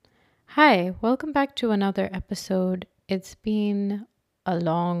Hi, welcome back to another episode. It's been a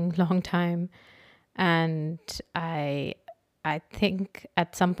long, long time, and I I think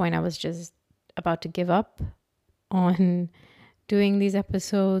at some point I was just about to give up on doing these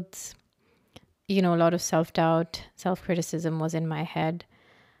episodes. A lot of self-doubt, self-criticism was in my head.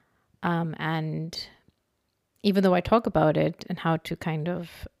 And even though I talk about it and how to kind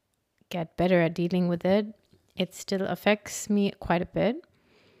of get better at dealing with it, it still affects me quite a bit.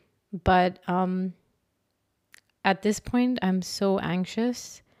 But at this point, I'm so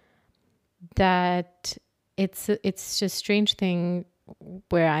anxious that it's just strange thing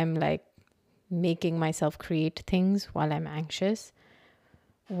where I'm like making myself create things while I'm anxious,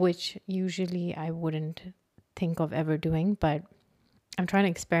 which usually I wouldn't think of ever doing, but I'm trying to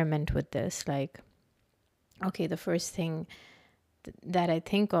experiment with this. Like, okay, the first thing that I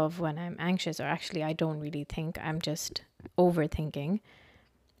think of when I'm anxious, or actually I don't really think, I'm just overthinking,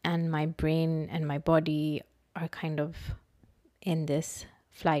 and my brain and my body are kind of in this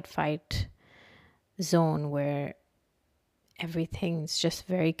flight fight zone where everything's just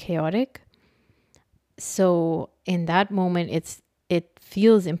very chaotic. So in that moment it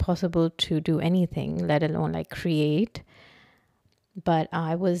feels impossible to do anything, let alone like create. But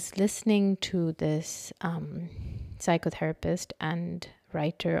I was listening to this psychotherapist and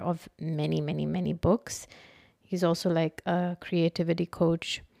writer of many books. He's also like a creativity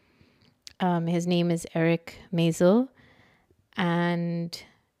coach. His name is Eric Mazel, and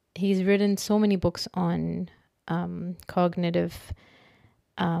he's written so many books on cognitive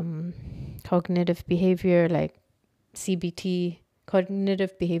behavior, like CBT,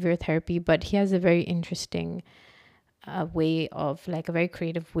 cognitive behavior therapy. But he has a very interesting way of, like, a very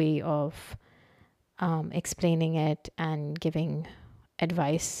creative way of explaining it and giving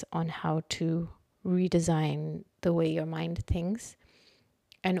advice on how to redesign the way your mind thinks,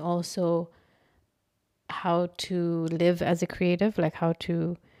 and also how to live as a creative, like how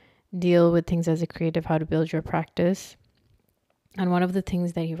to deal with things as a creative, how to build your practice. And one of the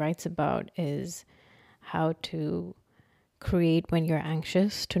things that he writes about is how to create when you're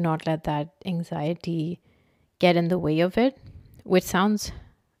anxious, to not let that anxiety get in the way of it, which sounds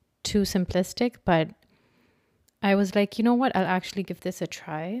too simplistic, but I was like, you know what, I'll actually give this a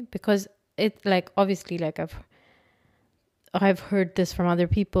try, because it, like, obviously, like, I've heard this from other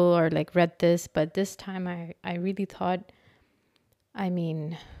people or like read this, but this time I really thought, I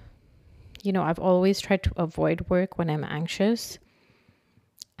mean, I've always tried to avoid work when I'm anxious.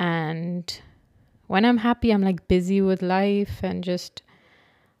 And when I'm happy, I'm like busy with life and just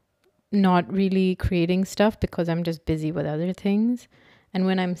not really creating stuff because I'm just busy with other things. And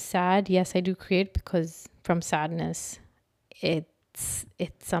when I'm sad, yes, I do create, because from sadness, it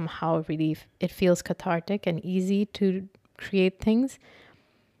somehow really, it feels cathartic and easy to create things.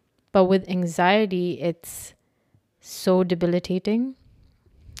 But with anxiety, it's so debilitating.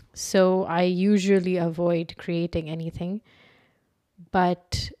 So I usually avoid creating anything.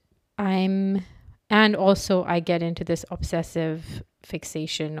 But and also I get into this obsessive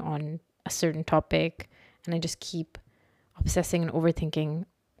fixation on a certain topic, and I just keep obsessing and overthinking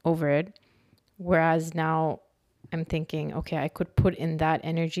over it. Whereas now I'm thinking, okay, I could put in that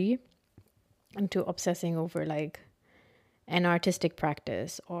energy into obsessing over like an artistic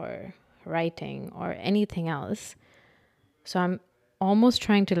practice or writing or anything else. So I'm almost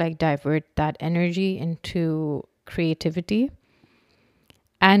trying to like divert that energy into creativity.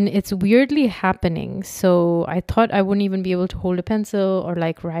 And it's weirdly happening. So I thought I wouldn't even be able to hold a pencil or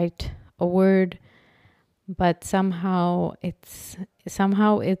like write a word, but somehow it's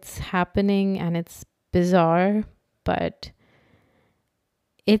happening, and it's bizarre, but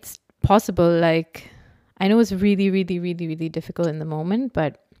it's possible. Like, I know it's really, really, really, really difficult in the moment,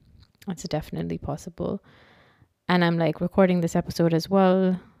 but it's definitely possible. And I'm like recording this episode as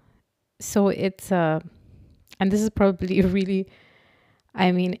well. So and this is probably really,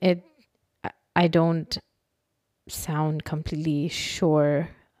 I mean, I don't sound completely sure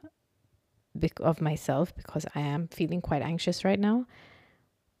of myself because I am feeling quite anxious right now.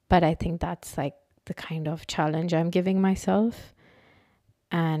 But I think that's like the kind of challenge I'm giving myself.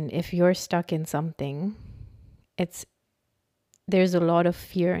 And if you're stuck in something, there's a lot of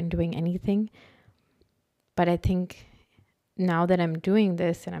fear in doing anything. But I think now that I'm doing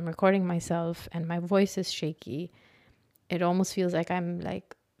this and I'm recording myself and my voice is shaky, it almost feels like I'm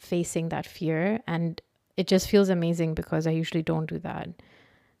like facing that fear, and it just feels amazing because I usually don't do that.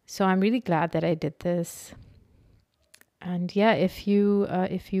 So I'm really glad that I did this. And yeah, if you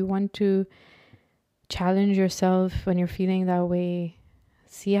want to challenge yourself when you're feeling that way,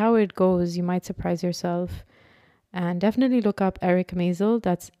 see how it goes. You might surprise yourself. And definitely look up Eric Maisel.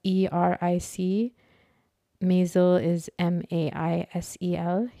 That's ERIC. Maisel is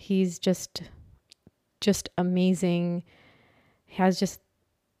MAISEL. He's just amazing. He has just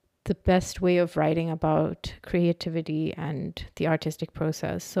the best way of writing about creativity and the artistic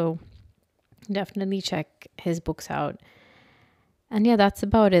process. So definitely check his books out. And yeah, that's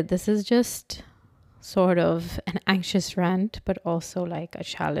about it. This is just sort of an anxious rant, but also like a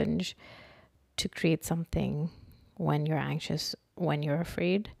challenge to create something when you're anxious, when you're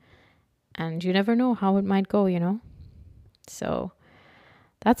afraid. And you never know how it might go, you know? So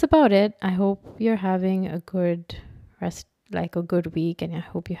that's about it. I hope you're having a good rest, like a good week, and I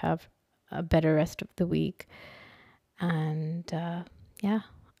hope you have a better rest of the week. And yeah,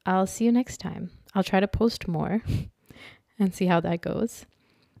 I'll see you next time. I'll try to post more and see how that goes.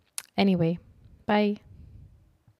 Anyway, bye.